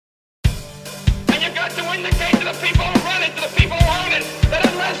got to indicate to the people who run it, to the people who own it, that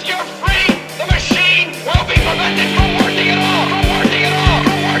unless you're free, the machine will be prevented from working at all, from working at all,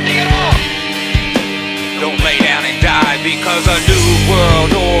 from working at all. Don't lay down and die because a new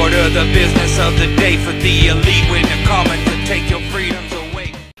world order, the business of the day for the elite when they're coming to take your freedoms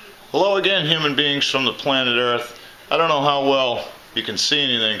away. Hello again, human beings from the planet Earth. I don't know how well you can see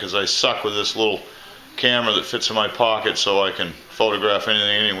anything because I suck with this little camera that fits in my pocket so I can photograph anything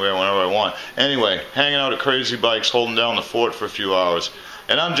anywhere whenever I want. Anyway, hanging out at Crazy Bikes, holding down the fort for a few hours,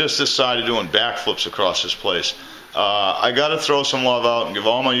 and I'm just this side of doing backflips across this place. I gotta throw some love out and give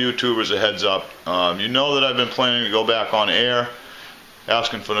all my YouTubers a heads up. You know that I've been planning to go back on air,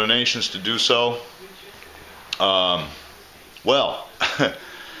 asking for donations to do so. Well,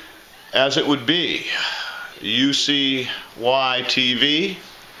 as it would be, UCY TV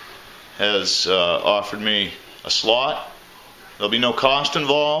has offered me a slot. There'll be no cost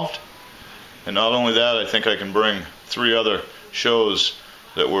involved, and not only that, I think I can bring 3 other shows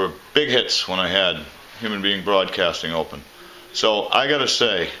that were big hits when I had Human Being Broadcasting open. So I gotta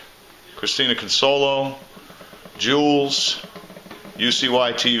say, Christina Consolo, Jules,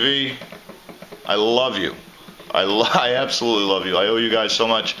 UCY TV, I love you. I absolutely love you. I owe you guys so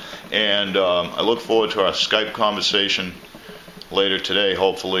much, and I look forward to our Skype conversation later today,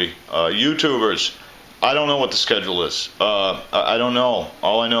 hopefully. YouTubers, I don't know what the schedule is. I don't know.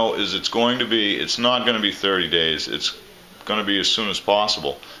 All I know is it's not going to be 30 days. It's going to be as soon as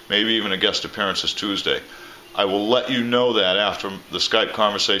possible. Maybe even a guest appearance this Tuesday. I will let you know that after the Skype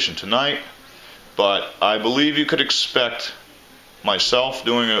conversation tonight, but I believe you could expect myself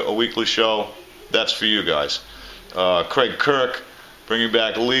doing a weekly show. That's for you guys. Craig Kirk bringing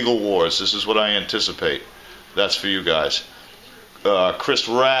back Legal Wars. This is what I anticipate. That's for you guys. Chris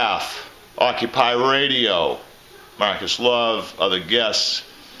Raff, Occupy Radio, Marcus Love, other guests,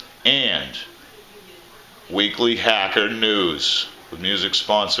 and Weekly Hacker News with music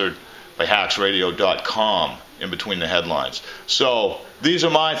sponsored by hacksradio.com in between the headlines. So these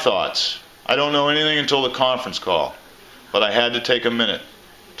are my thoughts. I don't know anything until the conference call, but I had to take a minute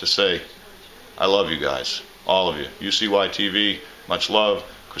to say I love you guys, all of you. UCY TV, much love.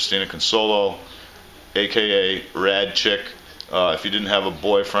 Christina Consolo, aka Rad Chick. If you didn't have a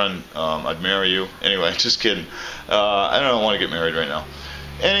boyfriend, I'd marry you. Anyway, just kidding. I don't want to get married right now.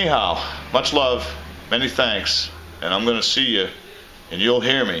 Anyhow, much love, many thanks, and I'm going to see you, and you'll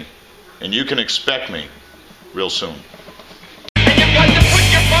hear me, and you can expect me real soon.